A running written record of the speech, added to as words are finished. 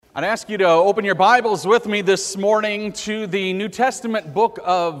I'd ask you to open your Bibles with me this morning to the New Testament book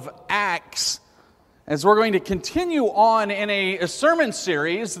of Acts, as we're going to continue on in a sermon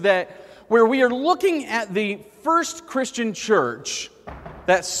series where we are looking at the first Christian church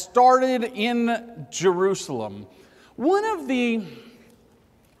that started in Jerusalem. One of the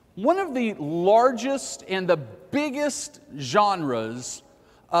largest and the biggest genres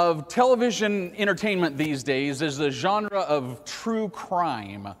of television entertainment these days is the genre of true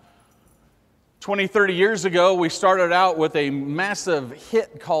crime. 20, 30 years ago, we started out with a massive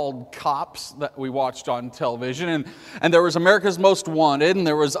hit called Cops that we watched on television. And there was America's Most Wanted, and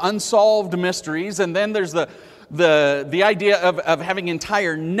there was Unsolved Mysteries, and then there's the idea of having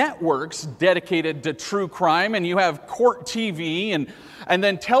entire networks dedicated to true crime, and you have Court TV, and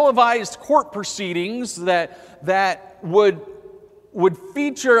then televised court proceedings that would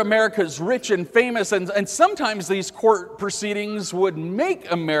feature America's rich and famous, and sometimes these court proceedings would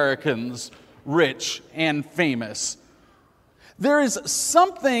make Americans rich and famous. There is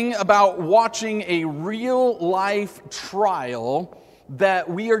something about watching a real-life trial that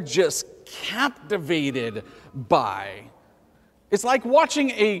we are just captivated by. It's like watching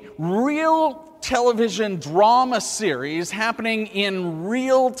a real television drama series happening in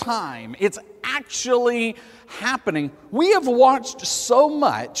real time. It's actually happening. We have watched so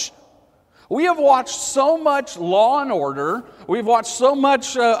much. We have watched so much Law and Order. We've watched so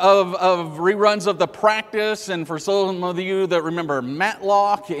much of reruns of The Practice, and for some of you that remember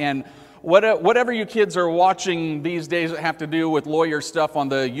Matlock, and whatever you kids are watching these days that have to do with lawyer stuff on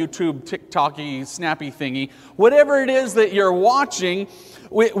the YouTube, TikTok-y, snappy thingy, whatever it is that you're watching,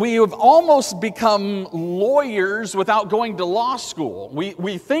 we have almost become lawyers without going to law school.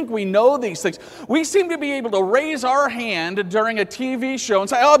 We think we know these things. We seem to be able to raise our hand during a TV show and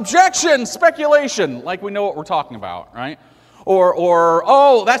say, objection, speculation, like we know what we're talking about, right? Or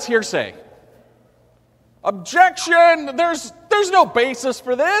oh, that's hearsay. Objection, there's no basis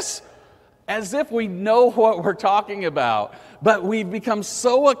for this. As if we know what we're talking about. But we've become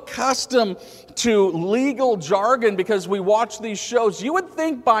so accustomed to legal jargon because we watch these shows. You would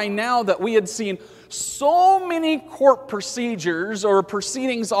think by now that we had seen so many court procedures or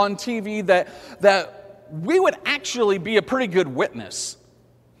proceedings on TV that we would actually be a pretty good witness.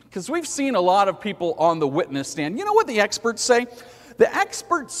 Because we've seen a lot of people on the witness stand. You know what the experts say? The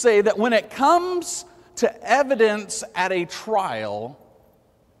experts say that when it comes to evidence at a trial,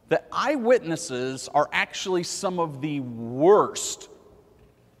 that eyewitnesses are actually some of the worst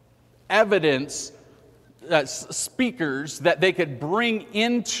evidence speakers that they could bring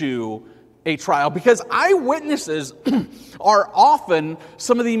into a trial, because eyewitnesses are often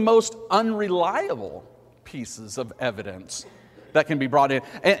some of the most unreliable pieces of evidence that can be brought in.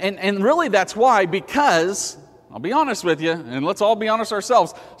 And really that's why, because, I'll be honest with you, and let's all be honest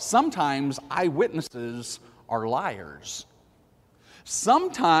ourselves, sometimes eyewitnesses are liars.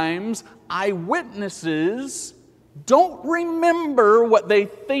 Sometimes eyewitnesses don't remember what they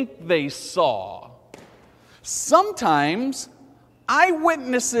think they saw. Sometimes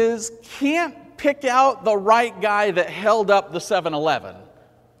eyewitnesses can't pick out the right guy that held up the 7-Eleven.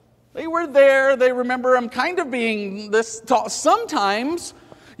 They were there, they remember him kind of being this tall. Sometimes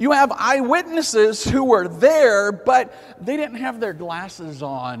you have eyewitnesses who were there, but they didn't have their glasses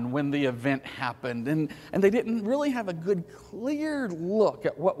on when the event happened, and they didn't really have a good, clear look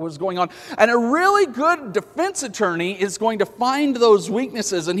at what was going on. And a really good defense attorney is going to find those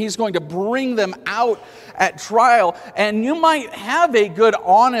weaknesses, and he's going to bring them out at trial. And you might have a good,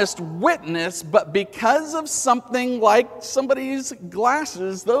 honest witness, but because of something like somebody's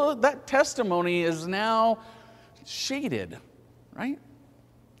glasses, though, that testimony is now shaded, right?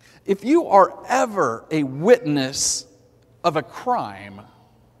 If you are ever a witness of a crime,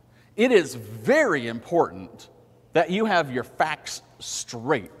 it is very important that you have your facts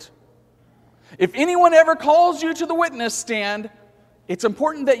straight. If anyone ever calls you to the witness stand, it's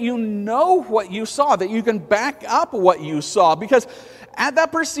important that you know what you saw, that you can back up what you saw, because at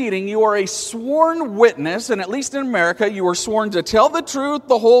that proceeding, you are a sworn witness, and at least in America, you are sworn to tell the truth,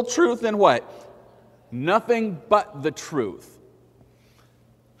 the whole truth, and what? Nothing but the truth.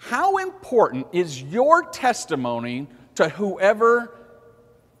 How important is your testimony to whoever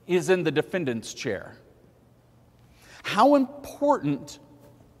is in the defendant's chair? How important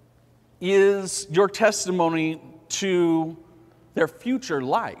is your testimony to their future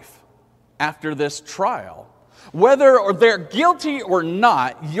life after this trial? Whether they're guilty or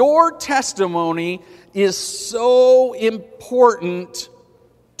not, your testimony is so important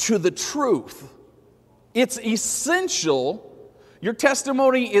to the truth. It's essential. Your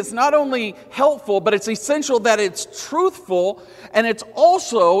testimony is not only helpful, but it's essential that it's truthful, and it's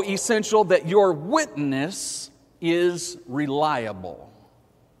also essential that your witness is reliable.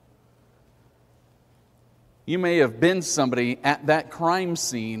 You may have been somebody at that crime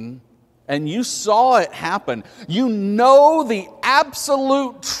scene and you saw it happen. You know the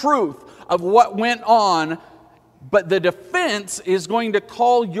absolute truth of what went on, but the defense is going to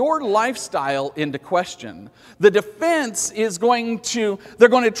call your lifestyle into question. The defense is they're going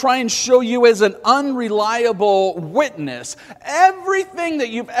to try and show you as an unreliable witness. Everything that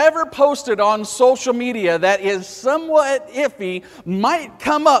you've ever posted on social media that is somewhat iffy might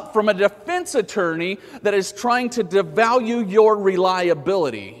come up from a defense attorney that is trying to devalue your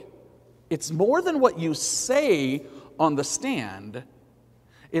reliability. It's more than what you say on the stand.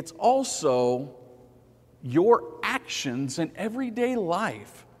 It's also your actions in everyday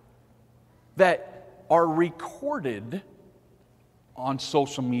life that are recorded on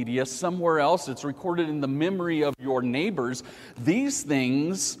social media, somewhere else. It's recorded in the memory of your neighbors. These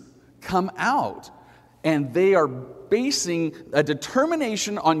things come out, and they are basing a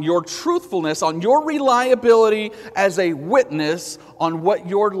determination on your truthfulness, on your reliability as a witness, on what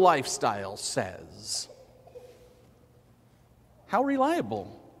your lifestyle says. How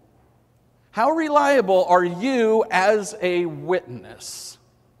reliable? How reliable are you as a witness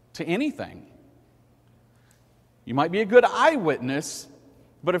to anything? You might be a good eyewitness,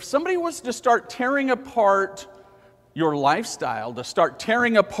 but if somebody was to start tearing apart your lifestyle, to start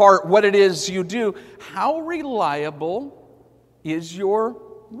tearing apart what it is you do, how reliable is your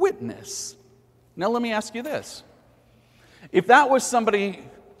witness? Now let me ask you this. If that was somebody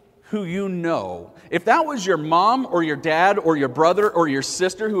who you know, if that was your mom or your dad or your brother or your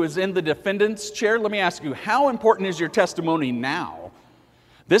sister who is in the defendant's chair, let me ask you, how important is your testimony now?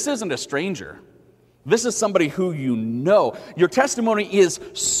 This isn't a stranger. This is somebody who you know. Your testimony is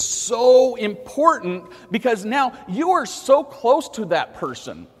so important because now you are so close to that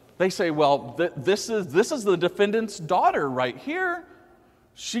person. They say, well, this is the defendant's daughter right here.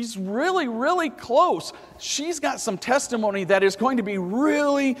 She's really, really close. She's got some testimony that is going to be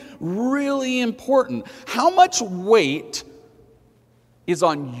really, really important. How much weight is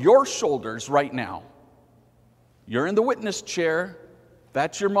on your shoulders right now? You're in the witness chair.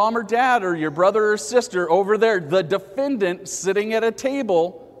 That's your mom or dad or your brother or sister over there, the defendant sitting at a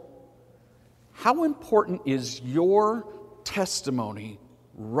table. How important is your testimony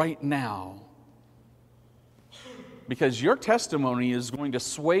right now? Because your testimony is going to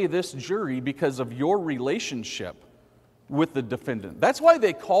sway this jury because of your relationship with the defendant. That's why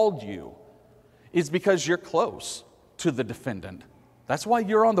they called you, is because you're close to the defendant. That's why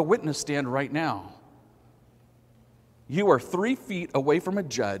you're on the witness stand right now. You are 3 feet away from a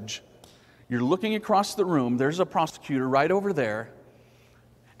judge. You're looking across the room. There's a prosecutor right over there.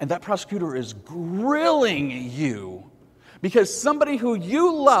 And that prosecutor is grilling you because somebody who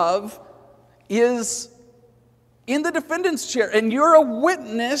you love is in the defendant's chair. And you're a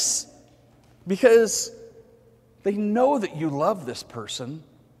witness because they know that you love this person.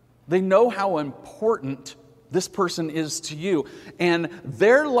 They know how important this person is to you. And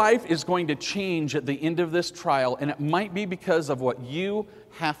their life is going to change at the end of this trial. And it might be because of what you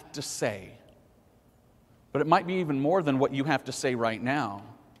have to say. But it might be even more than what you have to say right now.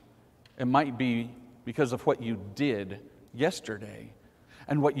 It might be because of what you did yesterday,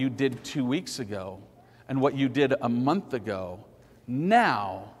 and what you did 2 weeks ago, and what you did a month ago.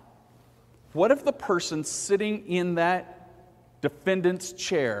 Now, what if the person sitting in that defendant's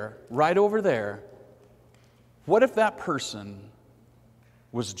chair right over there, what if that person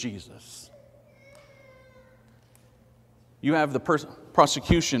was Jesus? You have the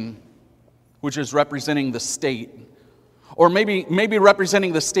prosecution, which is representing the state, or maybe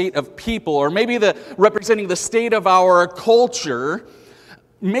representing the state of people, or maybe representing the state of our culture.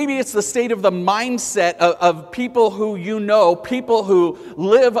 Maybe it's the state of the mindset of people who you know, people who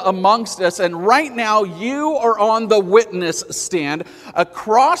live amongst us. And right now, you are on the witness stand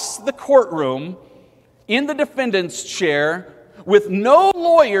across the courtroom in the defendant's chair with no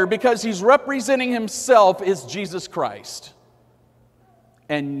lawyer because he's representing himself is Jesus Christ.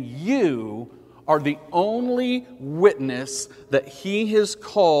 And you are the only witness that he has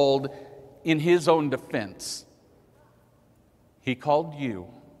called in his own defense. He called you.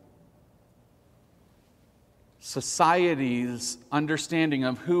 Society's understanding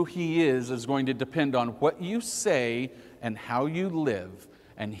of who he is going to depend on what you say and how you live.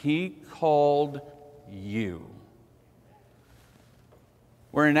 And he called you.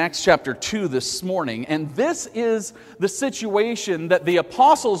 We're in Acts chapter 2 this morning, and this is the situation that the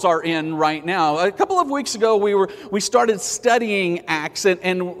apostles are in right now. A couple of weeks ago, we started studying Acts,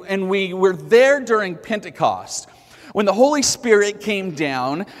 and we were there during Pentecost, when the Holy Spirit came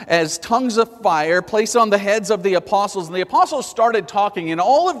down as tongues of fire placed on the heads of the apostles, and the apostles started talking in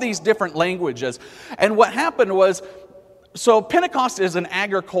all of these different languages. And what happened was, so Pentecost is an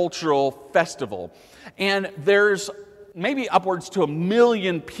agricultural festival, and there's maybe upwards to 1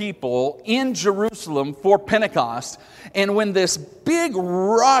 million people in Jerusalem for Pentecost. And when this big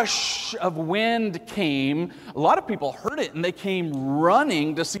rush of wind came, a lot of people heard it and they came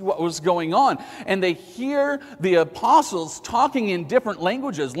running to see what was going on. And they hear the apostles talking in different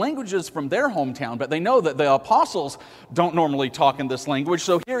languages from their hometown, but they know that the apostles don't normally talk in this language.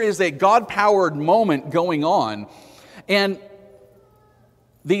 So here is a God-powered moment going on. And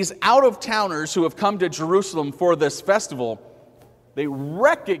these out-of-towners who have come to Jerusalem for this festival, they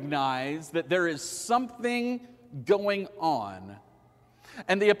recognize that there is something going on.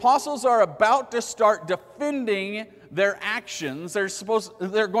 And the apostles are about to start defending their actions.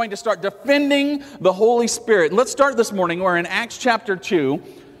 They're going to start defending the Holy Spirit. Let's start this morning. We're in Acts chapter 2.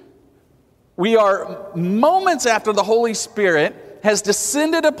 We are moments after the Holy Spirit has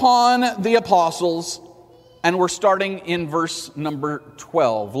descended upon the apostles. And we're starting in verse number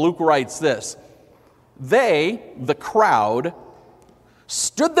 12. Luke writes this: They, the crowd,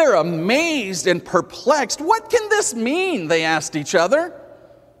 stood there amazed and perplexed. What can this mean? They asked each other.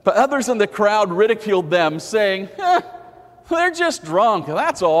 But others in the crowd ridiculed them, saying, they're just drunk,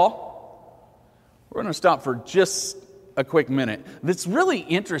 that's all. We're going to stop for just a quick minute. It's really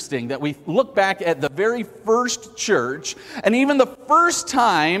interesting that we look back at the very first church, and even the first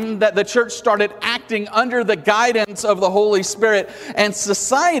time that the church started acting under the guidance of the Holy Spirit, and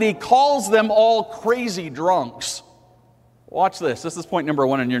society calls them all crazy drunks. Watch this. This is point number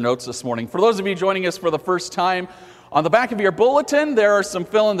 1 in your notes this morning. For those of you joining us for the first time, on the back of your bulletin, there are some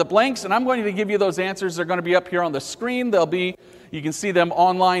fill-in-the-blanks, and I'm going to give you those answers. They're going to be up here on the screen. You can see them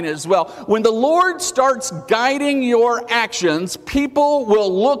online as well. When the Lord starts guiding your actions, people will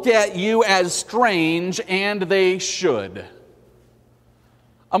look at you as strange, and they should.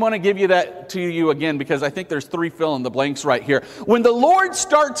 I'm going to give you that to you again because I think there's 3 fill-in-the-blanks right here. When the Lord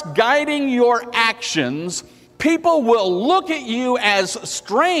starts guiding your actions, people will look at you as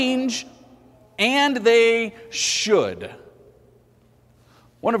strange, and they should.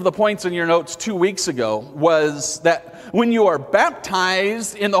 One of the points in your notes 2 weeks ago was that when you are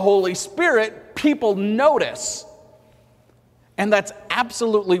baptized in the Holy Spirit, people notice. And that's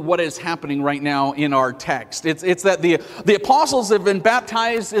absolutely what is happening right now in our text. It's that the apostles have been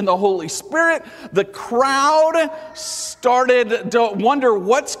baptized in the Holy Spirit. The crowd started to wonder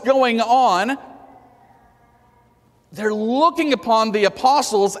what's going on. They're looking upon the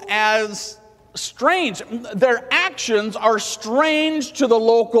apostles as strange. Their actions are strange to the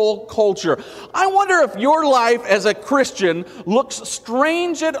local culture. I wonder if your life as a Christian looks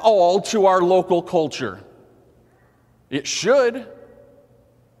strange at all to our local culture. It should.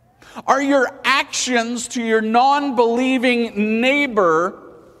 Are your actions to your non-believing neighbor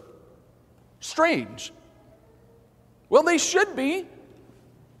strange? Well, they should be.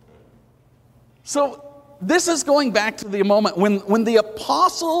 So this is going back to the moment when the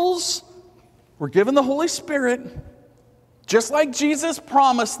apostles were given the Holy Spirit, just like Jesus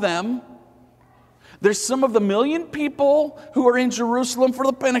promised them. There's some of the 1 million people who are in Jerusalem for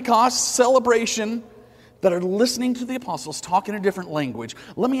the Pentecost celebration that are listening to the apostles talk in a different language.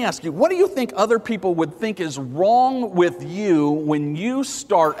 Let me ask you, what do you think other people would think is wrong with you when you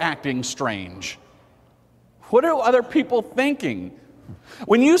start acting strange? What are other people thinking?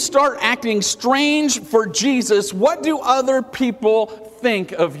 When you start acting strange for Jesus, what do other people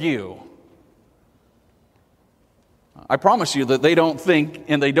think of you? I promise you that they don't think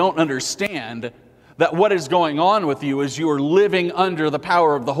and they don't understand that what is going on with you is you are living under the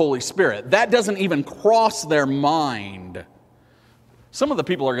power of the Holy Spirit. That doesn't even cross their mind. Some of the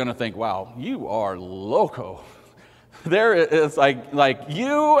people are going to think, wow, you are loco. There is like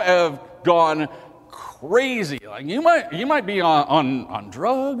you have gone crazy. Like you might be on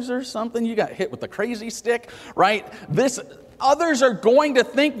drugs or something. You got hit with the crazy stick, right? Others are going to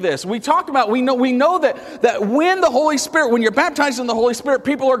think this. We know that when the Holy Spirit, when you're baptized in the Holy Spirit,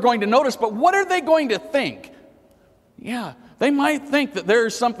 people are going to notice, but what are they going to think? Yeah, they might think that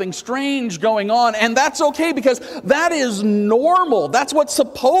there's something strange going on, and that's okay because that is normal. That's what's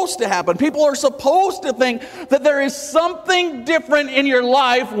supposed to happen. People are supposed to think that there is something different in your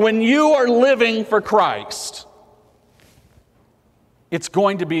life when you are living for Christ. It's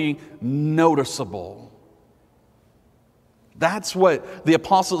going to be noticeable. That's what the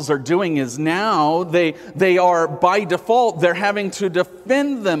apostles are doing, is now they are, by default, they're having to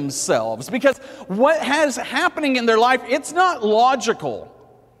defend themselves. Because what has happening in their life, it's not logical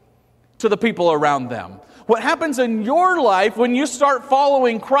to the people around them. What happens in your life when you start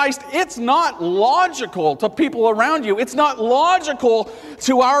following Christ, it's not logical to people around you. It's not logical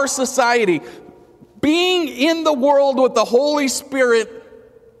to our society. Being in the world with the Holy Spirit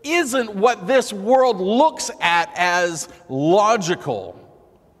isn't what this world looks at as logical.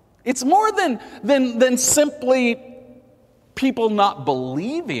 It's more than simply people not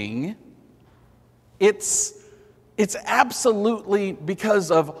believing. It's absolutely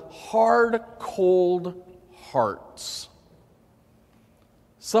because of hard, cold hearts.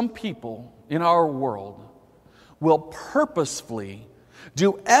 Some people in our world will purposefully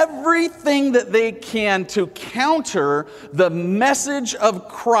do everything that they can to counter the message of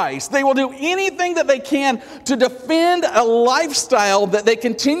Christ. They will do anything that they can to defend a lifestyle that they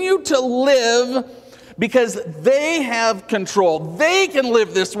continue to live because they have control. They can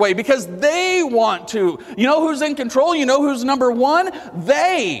live this way because they want to. You know who's in control? You know who's number one?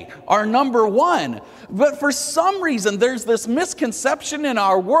 They are number one. But for some reason, there's this misconception in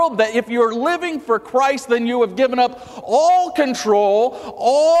our world that if you're living for Christ, then you have given up all control,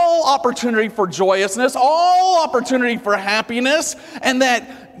 all opportunity for joyousness, all opportunity for happiness, and that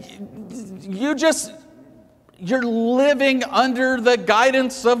you're living under the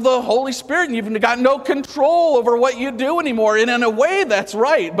guidance of the Holy Spirit, and you've got no control over what you do anymore. And in a way, that's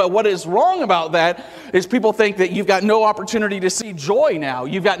right. But what is wrong about that is people think that you've got no opportunity to see joy now.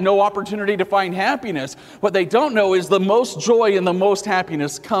 You've got no opportunity to find happiness. What they don't know is the most joy and the most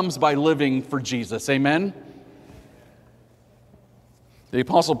happiness comes by living for Jesus. Amen? The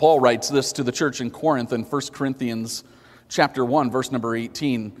Apostle Paul writes this to the church in Corinth in 1 Corinthians chapter 1, verse number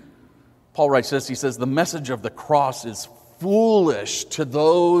 18. Paul writes this, he says, "The message of the cross is foolish to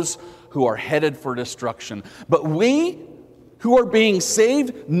those who are headed for destruction. But we who are being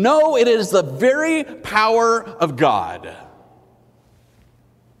saved know it is the very power of God."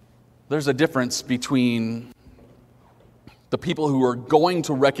 There's a difference between the people who are going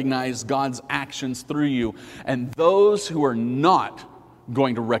to recognize God's actions through you and those who are not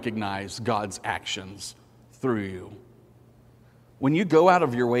going to recognize God's actions through you. When you go out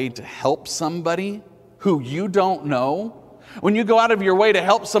of your way to help somebody who you don't know, when you go out of your way to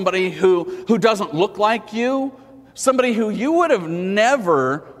help somebody who doesn't look like you, somebody who you would have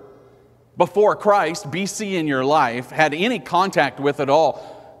never, before Christ, BC in your life, had any contact with at all,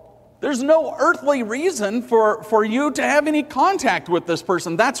 there's no earthly reason for you to have any contact with this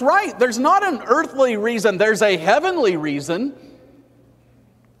person. That's right. There's not an earthly reason. There's a heavenly reason.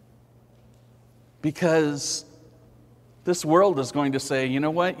 Because this world is going to say, you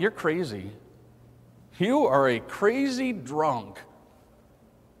know what, you're crazy. You are a crazy drunk.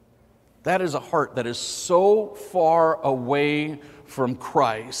 That is a heart that is so far away from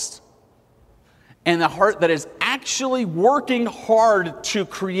Christ. And a heart that is actually working hard to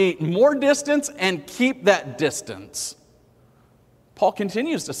create more distance and keep that distance. Paul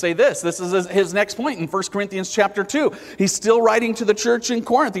continues to say this. This is his next point in 1 Corinthians chapter 2. He's still writing to the church in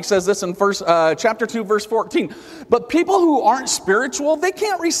Corinth. He says this in chapter 2, verse 14. "But people who aren't spiritual, they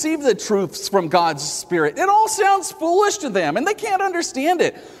can't receive the truths from God's Spirit. It all sounds foolish to them, and they can't understand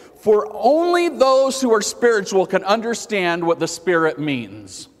it. For only those who are spiritual can understand what the Spirit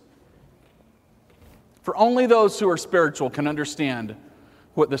means." For only those who are spiritual can understand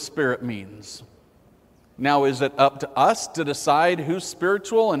what the Spirit means. Now, is it up to us to decide who's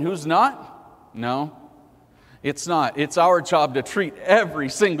spiritual and who's not? No, it's not. It's our job to treat every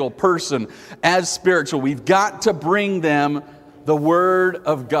single person as spiritual. We've got to bring them the Word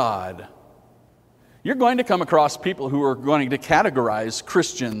of God. You're going to come across people who are going to categorize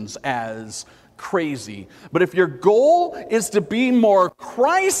Christians as crazy. But if your goal is to be more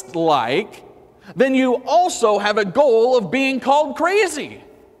Christ-like, then you also have a goal of being called crazy.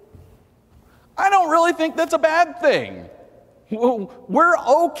 I don't really think that's a bad thing. We're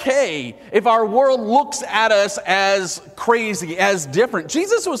okay if our world looks at us as crazy, as different.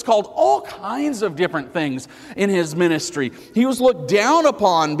 Jesus was called all kinds of different things in his ministry. He was looked down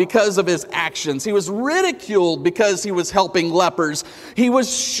upon because of his actions. He was ridiculed because he was helping lepers. He was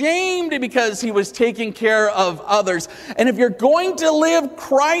shamed because he was taking care of others. And if you're going to live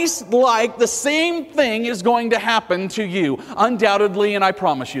Christ-like, the same thing is going to happen to you, undoubtedly, and I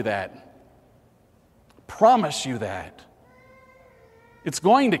promise you that. Promise you that. It's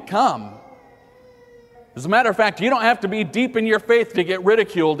going to come. As a matter of fact, you don't have to be deep in your faith to get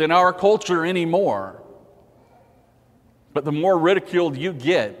ridiculed in our culture anymore. But the more ridiculed you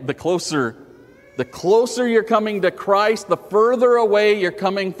get, the closer The closer you're coming to Christ, the further away you're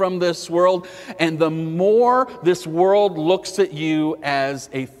coming from this world, and the more this world looks at you as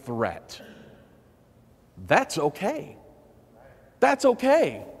a threat. That's okay. That's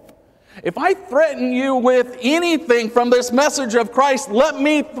okay. If I threaten you with anything from this message of Christ, let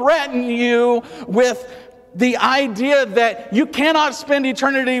me threaten you with the idea that you cannot spend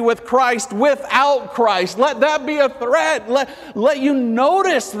eternity with Christ without Christ. Let that be a threat. Let you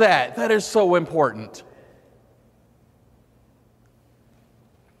notice that. That is so important.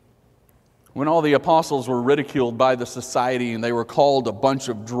 When all the apostles were ridiculed by the society and they were called a bunch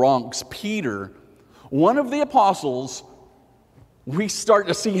of drunks, Peter, one of the apostles, we start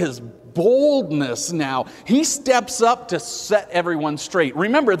to see his boldness now. He steps up to set everyone straight.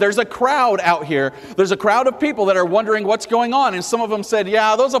 Remember, there's a crowd out here. There's a crowd of people that are wondering what's going on. And some of them said,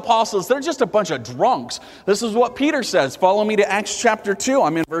 yeah, those apostles, they're just a bunch of drunks. This is what Peter says. Follow me to Acts chapter 2.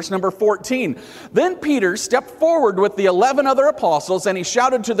 I'm in verse number 14. Then Peter stepped forward with the 11 other apostles, and he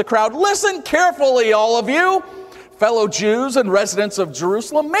shouted to the crowd, listen carefully, all of you, fellow Jews and residents of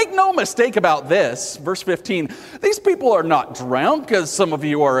Jerusalem, make no mistake about this. Verse 15, these people are not drunk, as some of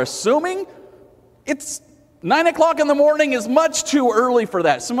you are assuming. It's 9 o'clock in the morning is much too early for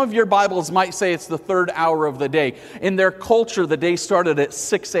that. Some of your Bibles might say it's the third hour of the day. In their culture, the day started at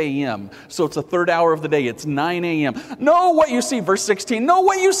 6 a.m. So it's the third hour of the day. It's 9 a.m. Know what you see, verse 16. Know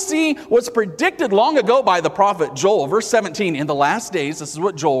what you see was predicted long ago by the prophet Joel. Verse 17, in the last days, this is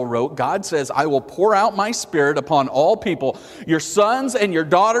what Joel wrote, God says, I will pour out my spirit upon all people. Your sons and your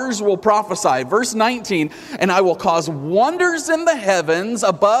daughters will prophesy. Verse 19, and I will cause wonders in the heavens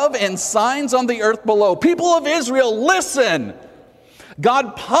above and signs on the earth below. People of Israel, listen.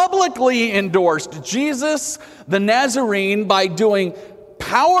 God publicly endorsed Jesus the Nazarene by doing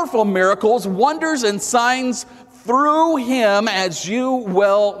powerful miracles, wonders, and signs through him, as you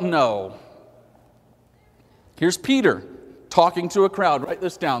well know. Here's Peter talking to a crowd. Write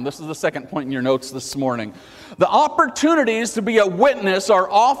this down. This is the second point in your notes this morning. The opportunities to be a witness are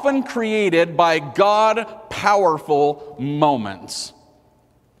often created by God-powerful moments.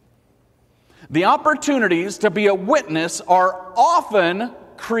 The opportunities to be a witness are often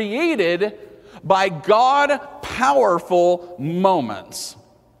created by God-powerful moments.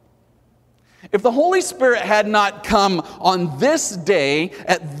 If the Holy Spirit had not come on this day,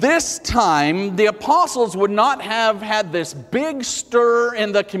 at this time, the apostles would not have had this big stir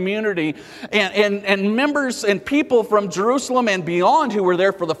in the community, and members and people from Jerusalem and beyond who were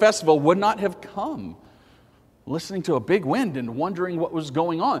there for the festival would not have come. Listening to a big wind and wondering what was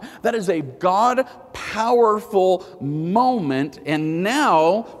going on. That is a God-powerful moment. And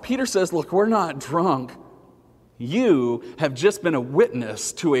now Peter says, look, we're not drunk. You have just been a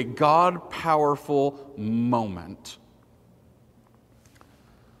witness to a God-powerful moment.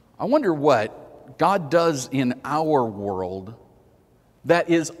 I wonder what God does in our world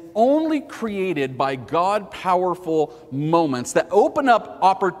that is only created by God-powerful moments that open up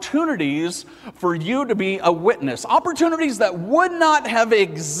opportunities for you to be a witness. Opportunities that would not have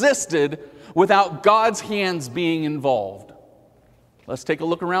existed without God's hands being involved. Let's take a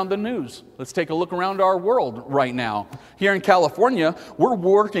look around the news. Let's take a look around our world right now. Here in California, we're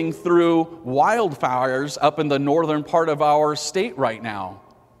working through wildfires up in the northern part of our state right now.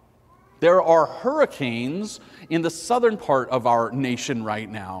 There are hurricanes in the southern part of our nation right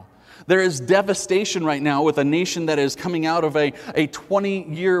now. There is devastation right now with a nation that is coming out of a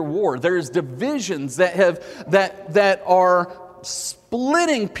 20-year war. There is divisions that are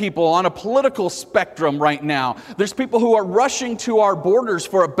splitting people on a political spectrum right now. There's people who are rushing to our borders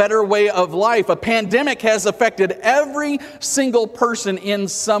for a better way of life. A pandemic has affected every single person in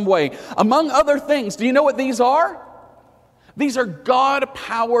some way. Among other things, do you know what these are? These are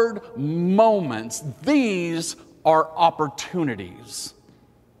God-powered moments. These are opportunities.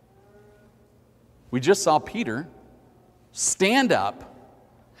 We just saw Peter stand up,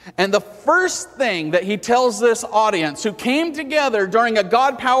 and the first thing that he tells this audience who came together during a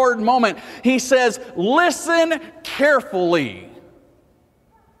God-powered moment, he says, listen carefully.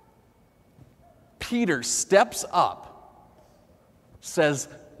 Peter steps up, says,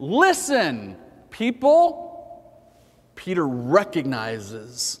 listen, people. Peter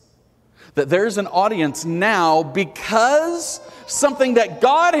recognizes that there's an audience now because something that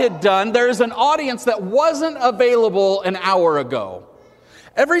God had done, there's an audience that wasn't available an hour ago.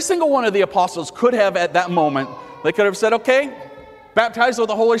 Every single one of the apostles could have at that moment, they could have said, okay, baptized with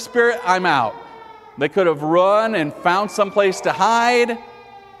the Holy Spirit, I'm out. They could have run and found someplace to hide,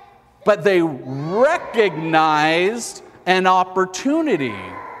 but they recognized an opportunity.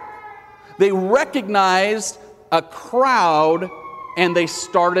 They recognized a crowd, and they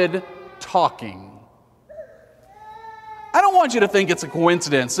started talking. I don't want you to think it's a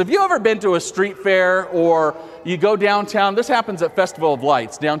coincidence. Have you ever been to a street fair or you go downtown? This happens at Festival of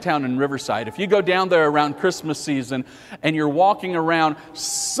Lights, downtown in Riverside. If you go down there around Christmas season and you're walking around,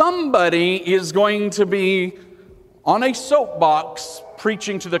 somebody is going to be on a soapbox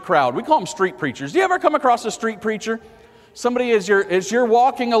preaching to the crowd. We call them street preachers. Do you ever come across a street preacher? Somebody as you're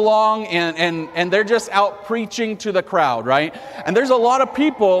walking along and they're just out preaching to the crowd, right? And there's a lot of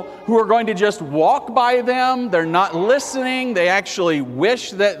people who are going to just walk by them. They're not listening. They actually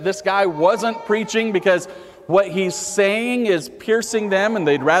wish that this guy wasn't preaching because what he's saying is piercing them and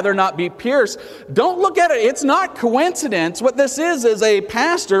they'd rather not be pierced. Don't look at it. It's not coincidence. What this is a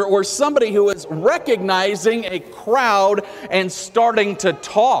pastor or somebody who is recognizing a crowd and starting to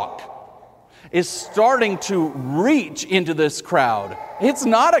talk. Is starting to reach into this crowd. It's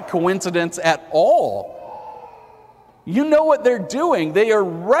not a coincidence at all. You know what they're doing. They are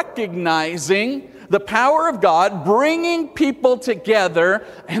recognizing the power of God, bringing people together,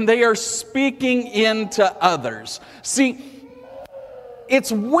 and they are speaking into others. See, it's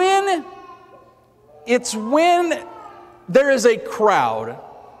when there is a crowd,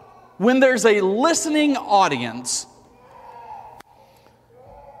 when there's a listening audience,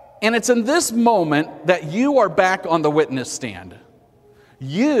 and it's in this moment that you are back on the witness stand.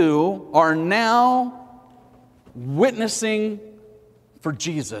 You are now witnessing for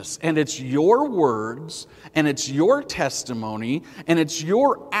Jesus. And it's your words, and it's your testimony, and it's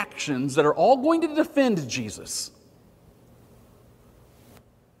your actions that are all going to defend Jesus.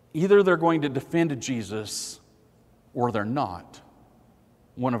 Either they're going to defend Jesus or they're not.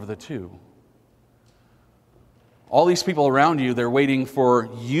 One of the two. All these people around you, they're waiting for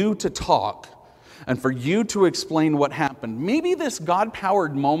you to talk and for you to explain what happened. Maybe this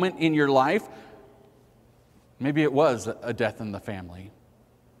God-powered moment in your life, maybe it was a death in the family.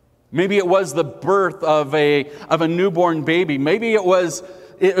 Maybe it was the birth of a newborn baby. Maybe it was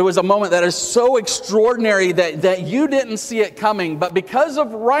a moment that is so extraordinary that you didn't see it coming. But because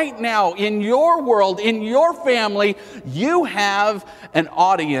of right now, in your world, in your family, you have an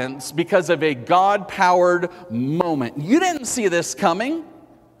audience because of a God-powered moment. You didn't see this coming.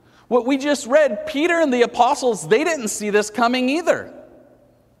 What we just read, Peter and the apostles, they didn't see this coming either.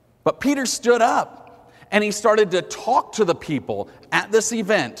 But Peter stood up and he started to talk to the people at this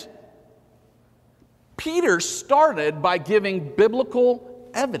event. Peter started by giving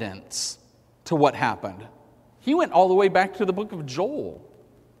biblical evidence to what happened. He went all the way back to the book of Joel.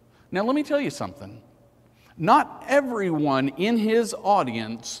 Now let me tell you something. Not everyone in his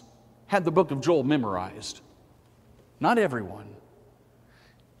audience had the book of Joel memorized. Not everyone.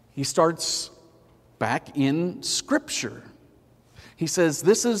 He starts back in Scripture. He says,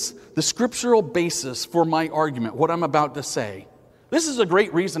 this is the scriptural basis for my argument, what I'm about to say. This is a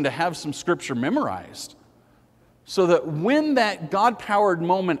great reason to have some Scripture memorized, so that when that God-powered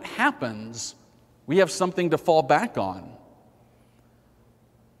moment happens, we have something to fall back on.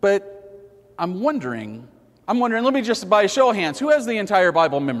 But I'm wondering, let me just, by a show of hands, who has the entire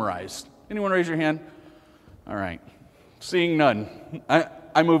Bible memorized? Anyone raise your hand? All right. Seeing none.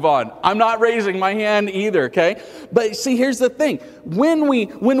 I move on. I'm not raising my hand either, okay? But see, here's the thing. When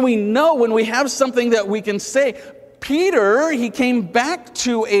we have something that we can say, Peter, he came back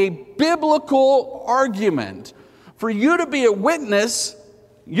to a biblical argument. For you to be a witness,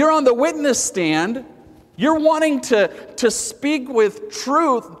 you're on the witness stand, you're wanting to speak with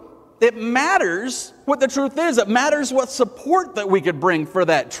truth. It matters what the truth is. It matters what support that we could bring for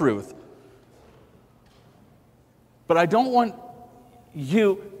that truth. But I don't want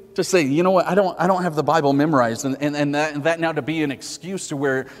you to say, you know what, I don't have the Bible memorized, and that now to be an excuse to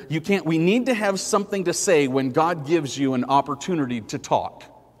where you can't. We need to have something to say when God gives you an opportunity to talk.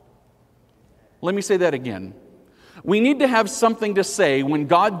 Let me say that again. We need to have something to say when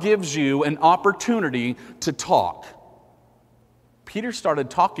God gives you an opportunity to talk. Peter started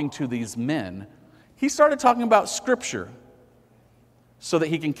talking to these men. He started talking about Scripture so that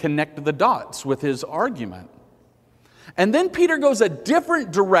he can connect the dots with his argument. And then Peter goes a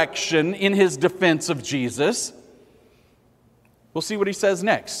different direction in his defense of Jesus. We'll see what he says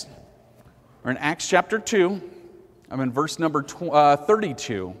next. We're in Acts chapter 2. I'm in verse number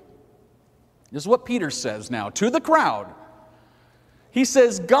 32. This is what Peter says now to the crowd. He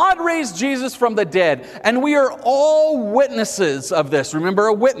says, God raised Jesus from the dead, and we are all witnesses of this. Remember,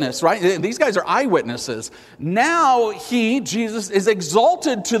 a witness, right? These guys are eyewitnesses. Now he, Jesus, is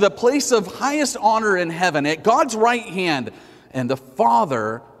exalted to the place of highest honor in heaven at God's right hand, and the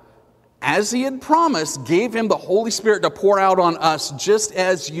Father as he had promised, gave him the Holy Spirit to pour out on us, just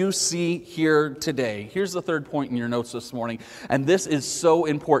as you see here today. Here's the third point in your notes this morning, and this is so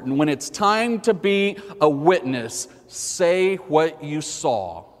important. When it's time to be a witness, say what you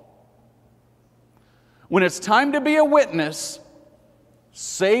saw. When it's time to be a witness,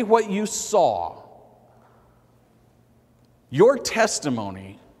 say what you saw. Your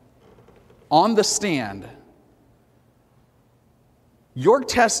testimony on the stand, your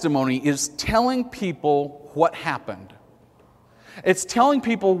testimony is telling people what happened. It's telling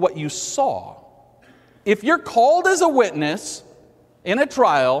people what you saw. If you're called as a witness in a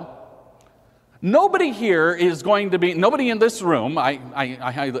trial, nobody here is going to be, nobody in this room,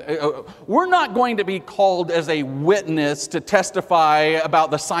 we're not going to be called as a witness to testify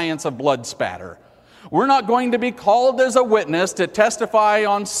about the science of blood spatter. We're not going to be called as a witness to testify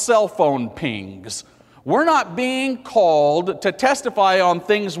on cell phone pings. We're not being called to testify on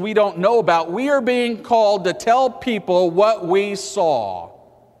things we don't know about. We are being called to tell people what we saw.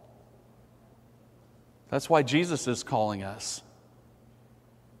 That's why Jesus is calling us.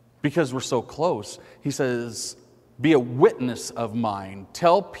 Because we're so close. He says, be a witness of mine.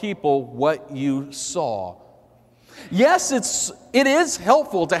 Tell people what you saw. Yes, it is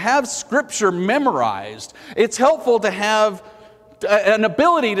helpful to have Scripture memorized. It's helpful to have an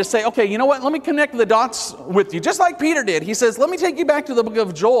ability to say, okay, you know what, let me connect the dots with you. Just like Peter did. He says, let me take you back to the book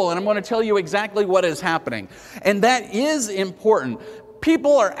of Joel, and I'm going to tell you exactly what is happening. And that is important.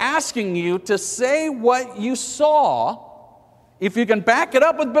 People are asking you to say what you saw. If you can back it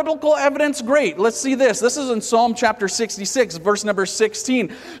up with biblical evidence, great. Let's see this. This is in Psalm chapter 66, verse number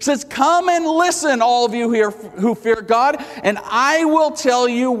 16. It says, come and listen, all of you here who fear God, and I will tell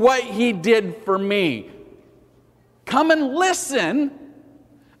you what He did for me. Come and listen,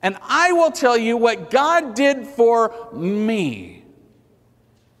 and I will tell you what God did for me.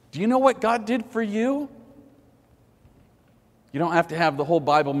 Do you know what God did for you? You don't have to have the whole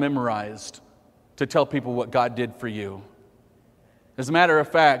Bible memorized to tell people what God did for you. As a matter of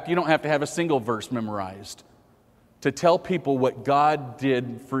fact, you don't have to have a single verse memorized to tell people what God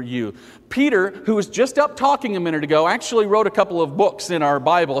did for you. Peter, who was just up talking a minute ago, actually wrote a couple of books in our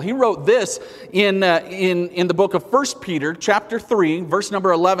Bible. He wrote this in the book of 1 Peter, chapter 3, verse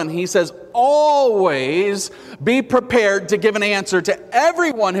number 11. He says, always be prepared to give an answer to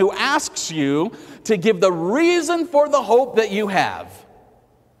everyone who asks you to give the reason for the hope that you have.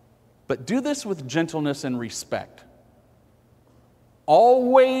 But do this with gentleness and respect.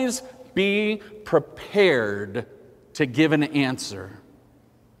 Always be prepared to give an answer.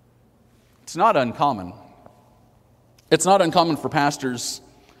 It's not uncommon. It's not uncommon for pastors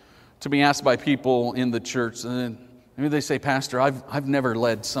to be asked by people in the church. And maybe they say, Pastor, I've never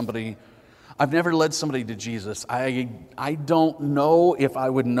led somebody to Jesus. I don't know if I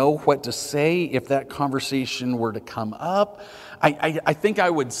would know what to say if that conversation were to come up. I think I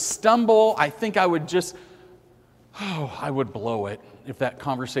would stumble. I think I would just, I would blow it if that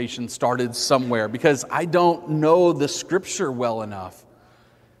conversation started somewhere because I don't know the Scripture well enough.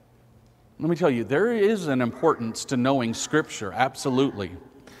 Let me tell you, there is an importance to knowing Scripture, absolutely.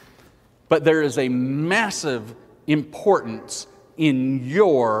 But there is a massive importance in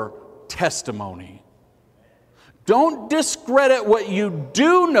your testimony. Don't discredit what you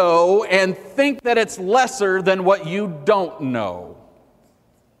do know and think that it's lesser than what you don't know.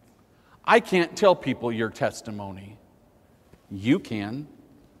 I can't tell people your testimony. You can.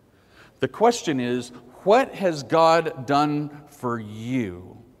 The question is, what has God done for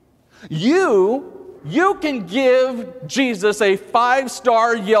you? You can give Jesus a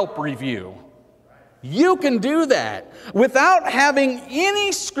 5-star Yelp review. You can do that without having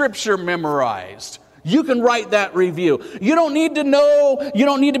any Scripture memorized. You can write that review. You don't need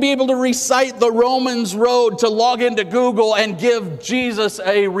to be able to recite the Romans Road to log into Google and give Jesus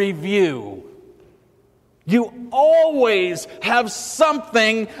a review. You always have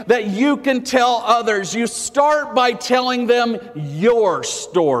something that you can tell others. You start by telling them your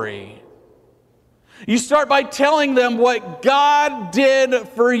story. You start by telling them what God did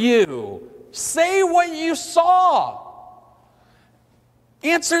for you. Say what you saw.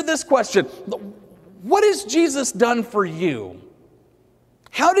 Answer this question. What has Jesus done for you?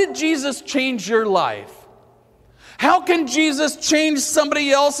 How did Jesus change your life? How can Jesus change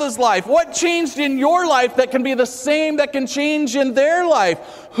somebody else's life? What changed in your life that can be the same that can change in their life?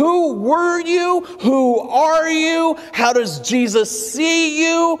 Who were you? Who are you? How does Jesus see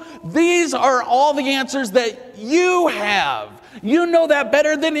you? These are all the answers that you have. You know that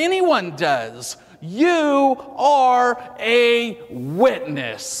better than anyone does. You are a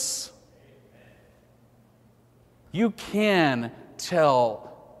witness. You can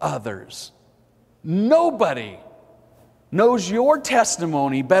tell others. Nobody knows your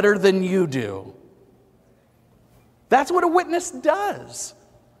testimony better than you do. That's what a witness does.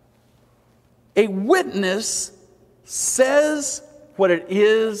 A witness says what it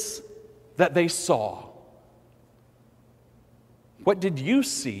is that they saw. What did you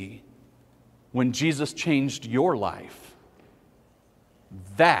see when Jesus changed your life?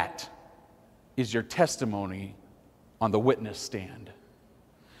 That is your testimony on the witness stand.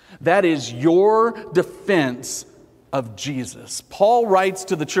 That is your defense of Jesus. Paul writes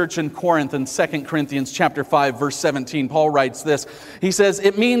to the church in Corinth in 2 Corinthians chapter 5, verse 17. Paul writes this. He says,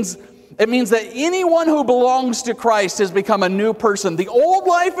 it means that anyone who belongs to Christ has become a new person. The old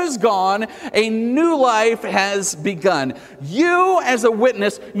life is gone, a new life has begun. You, as a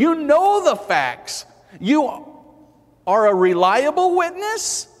witness, you know the facts. You are a reliable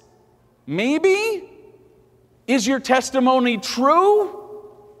witness? Maybe? Is your testimony true?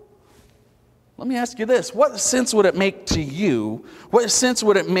 Let me ask you this. What sense would it make to you? What sense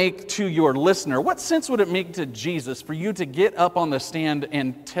would it make to your listener? What sense would it make to Jesus for you to get up on the stand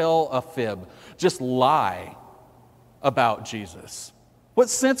and tell a fib? Just lie about Jesus? What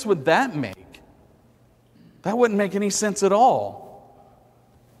sense would that make? That wouldn't make any sense at all.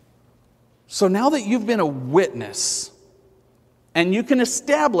 So now that you've been a witness and you can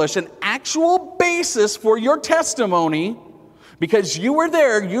establish an actual basis for your testimony because you were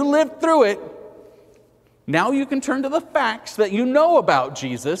there, you lived through it, now you can turn to the facts that you know about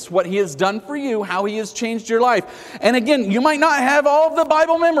Jesus, what He has done for you, how He has changed your life. And again, you might not have all of the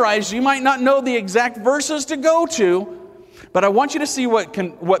Bible memorized. You might not know the exact verses to go to. But I want you to see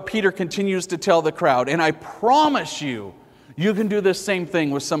what Peter continues to tell the crowd. And I promise you, you can do this same thing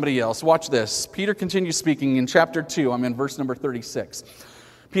with somebody else. Watch this. Peter continues speaking in chapter 2. I'm in verse number 36.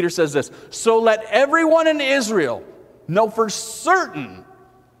 Peter says this, "So let everyone in Israel know for certain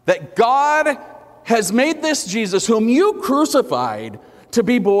that God has made this Jesus, whom you crucified, to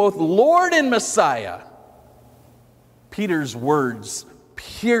be both Lord and Messiah." Peter's words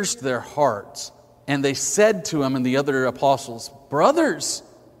pierced their hearts, and they said to him and the other apostles, "Brothers,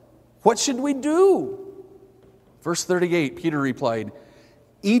 what should we do?" Verse 38, Peter replied,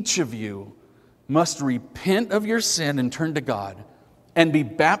 "Each of you must repent of your sin and turn to God, and be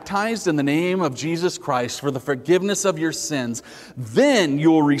baptized in the name of Jesus Christ for the forgiveness of your sins. Then you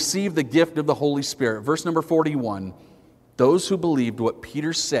will receive the gift of the Holy Spirit." Verse number 41, those who believed what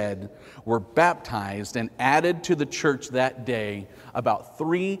Peter said were baptized and added to the church that day, about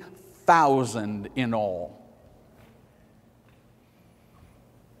 3,000 in all.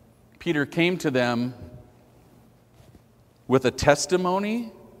 Peter came to them with a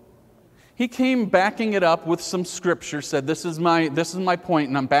testimony. He came backing it up with some scripture, said, this is my point,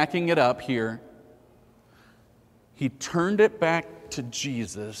 and I'm backing it up here. He turned it back to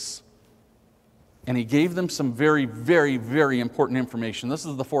Jesus, and he gave them some very, very, very important information. This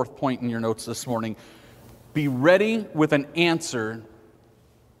is the fourth point in your notes this morning. Be ready with an answer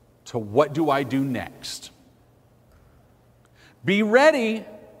to what do I do next? Be ready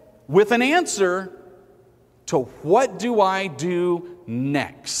with an answer to what do I do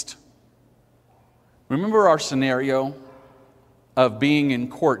next? Remember our scenario of being in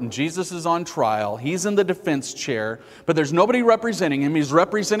court, and Jesus is on trial. He's in the defense chair, but there's nobody representing him. He's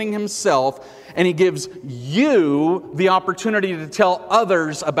representing himself, and he gives you the opportunity to tell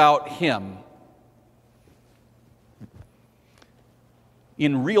others about him.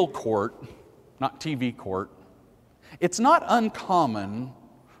 In real court, not TV court, it's not uncommon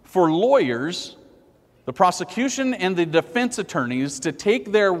for lawyers, the prosecution and the defense attorneys, to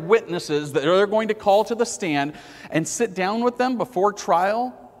take their witnesses that they're going to call to the stand and sit down with them before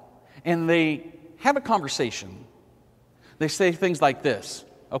trial, and they have a conversation. They say things like this: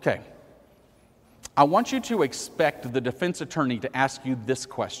 okay, I want you to expect the defense attorney to ask you this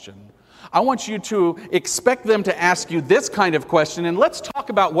question. I want you to expect them to ask you this kind of question, and let's talk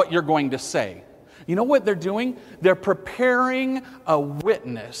about what you're going to say. You know what they're doing? They're preparing a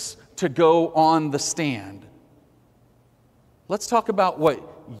witness to go on the stand. Let's talk about what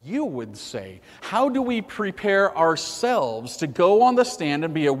you would say. How do we prepare ourselves to go on the stand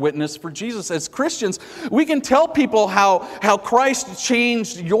and be a witness for Jesus? As Christians, we can tell people how Christ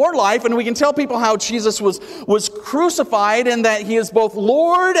changed your life, and we can tell people how Jesus was crucified and that He is both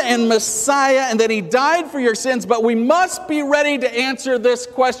Lord and Messiah and that He died for your sins, but we must be ready to answer this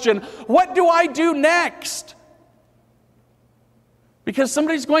question: what do I do next? Because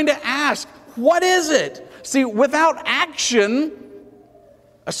somebody's going to ask, what is it? See, without action,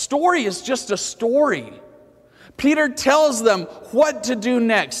 a story is just a story. Peter tells them what to do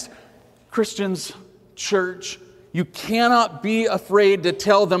next. Christians, church, You cannot be afraid to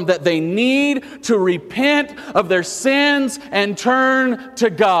tell them that they need to repent of their sins and turn to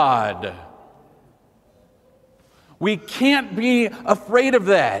God. We can't be afraid of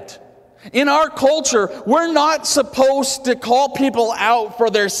that. In our culture, we're not supposed to call people out for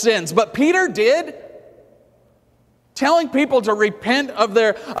their sins, but Peter did. Telling people to repent of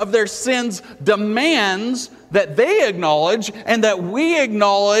their sins demands that they acknowledge and that we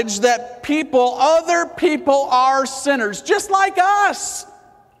acknowledge that other people are sinners, just like us.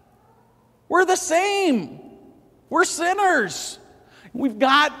 We're the same. We're sinners. We've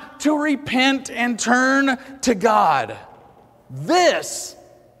got to repent and turn to God. This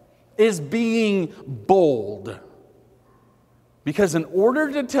is being bold. Because in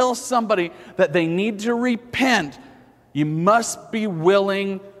order to tell somebody that they need to repent, you must be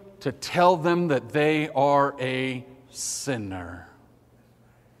willing to tell them that they are a sinner.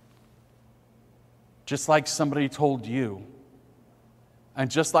 Just like somebody told you. And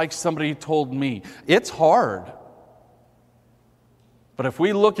just like somebody told me. It's hard. But if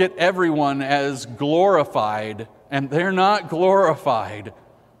we look at everyone as glorified, and they're not glorified,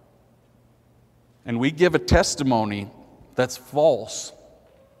 and we give a testimony that's false,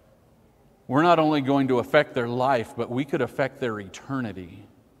 we're not only going to affect their life, but we could affect their eternity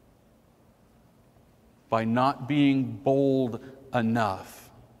by not being bold enough.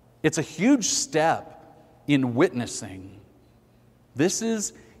 It's a huge step in witnessing. This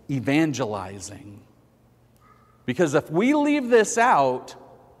is evangelizing. Because if we leave this out,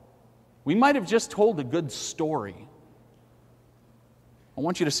 we might have just told a good story. I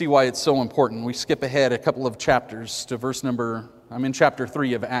want you to see why it's so important. We skip ahead a couple of chapters to I'm in chapter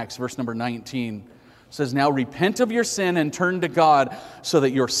 3 of Acts, verse number 19. It says, "Now repent of your sin and turn to God so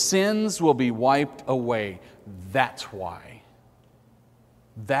that your sins will be wiped away." That's why.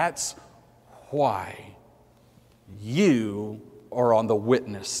 That's why you are on the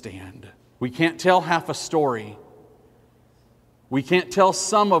witness stand. We can't tell half a story. We can't tell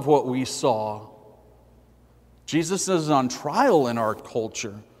some of what we saw. Jesus is on trial in our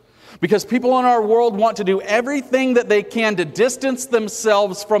culture because people in our world want to do everything that they can to distance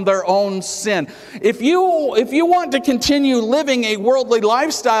themselves from their own sin. If you want to continue living a worldly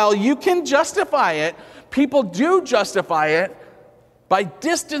lifestyle, you can justify it. People do justify it by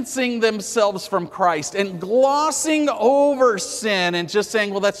distancing themselves from Christ and glossing over sin and just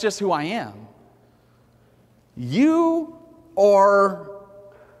saying, well, that's just who I am.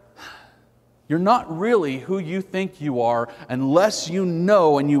 You're not really who you think you are unless you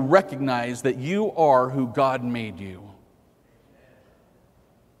know and you recognize that you are who God made you.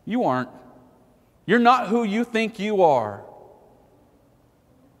 You aren't. You're not who you think you are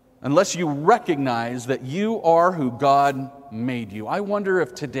unless you recognize that you are who God made you. I wonder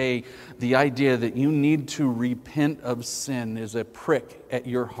if today the idea that you need to repent of sin is a prick at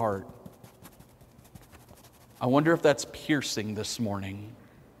your heart. I wonder if that's piercing this morning.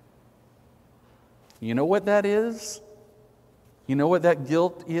 You know what that is? You know what that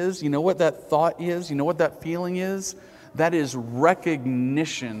guilt is? You know what that thought is? You know what that feeling is? That is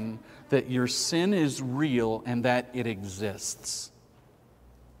recognition that your sin is real and that it exists.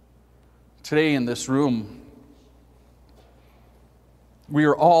 Today in this room, we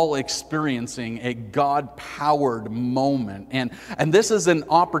are all experiencing a God-powered moment. And this is an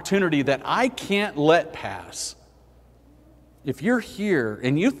opportunity that I can't let pass. If you're here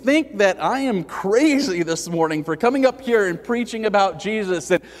and you think that I am crazy this morning for coming up here and preaching about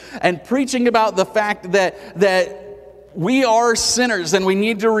Jesus and preaching about the fact that we are sinners and we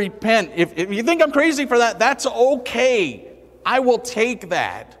need to repent, if you think I'm crazy for that, that's okay. I will take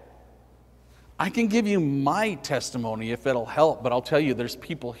that. I can give you my testimony if it'll help, but I'll tell you there's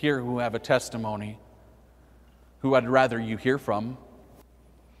people here who have a testimony who I'd rather you hear from.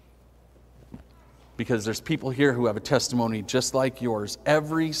 Because there's people here who have a testimony just like yours,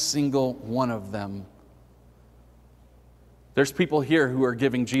 every single one of them. There's people here who are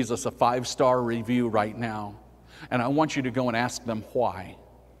giving Jesus a 5-star review right now. And I want you to go and ask them why.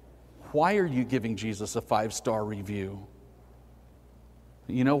 Why are you giving Jesus a 5-star review?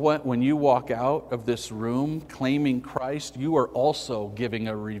 You know what? When you walk out of this room claiming Christ, you are also giving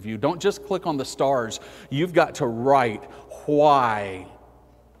a review. Don't just click on the stars. You've got to write why.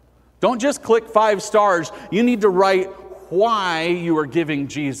 Don't just click 5 stars. You need to write why you are giving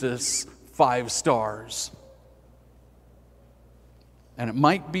Jesus 5 stars. And it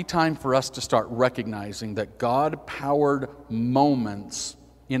might be time for us to start recognizing that God-powered moments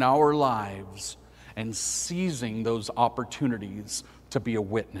in our lives and seizing those opportunities to be a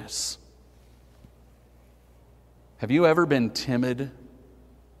witness. Have you ever been timid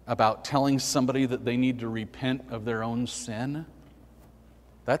about telling somebody that they need to repent of their own sin.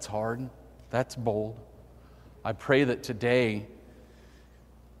 That's hard. That's bold. I pray that today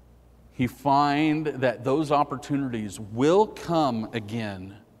you find that those opportunities will come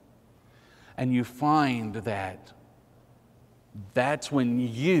again, and you find that that's when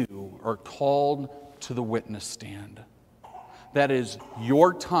you are called to the witness stand. That is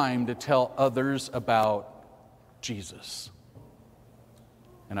your time to tell others about Jesus.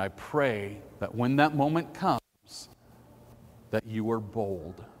 And I pray that when that moment comes, that you are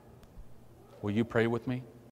bold. Will you pray with me?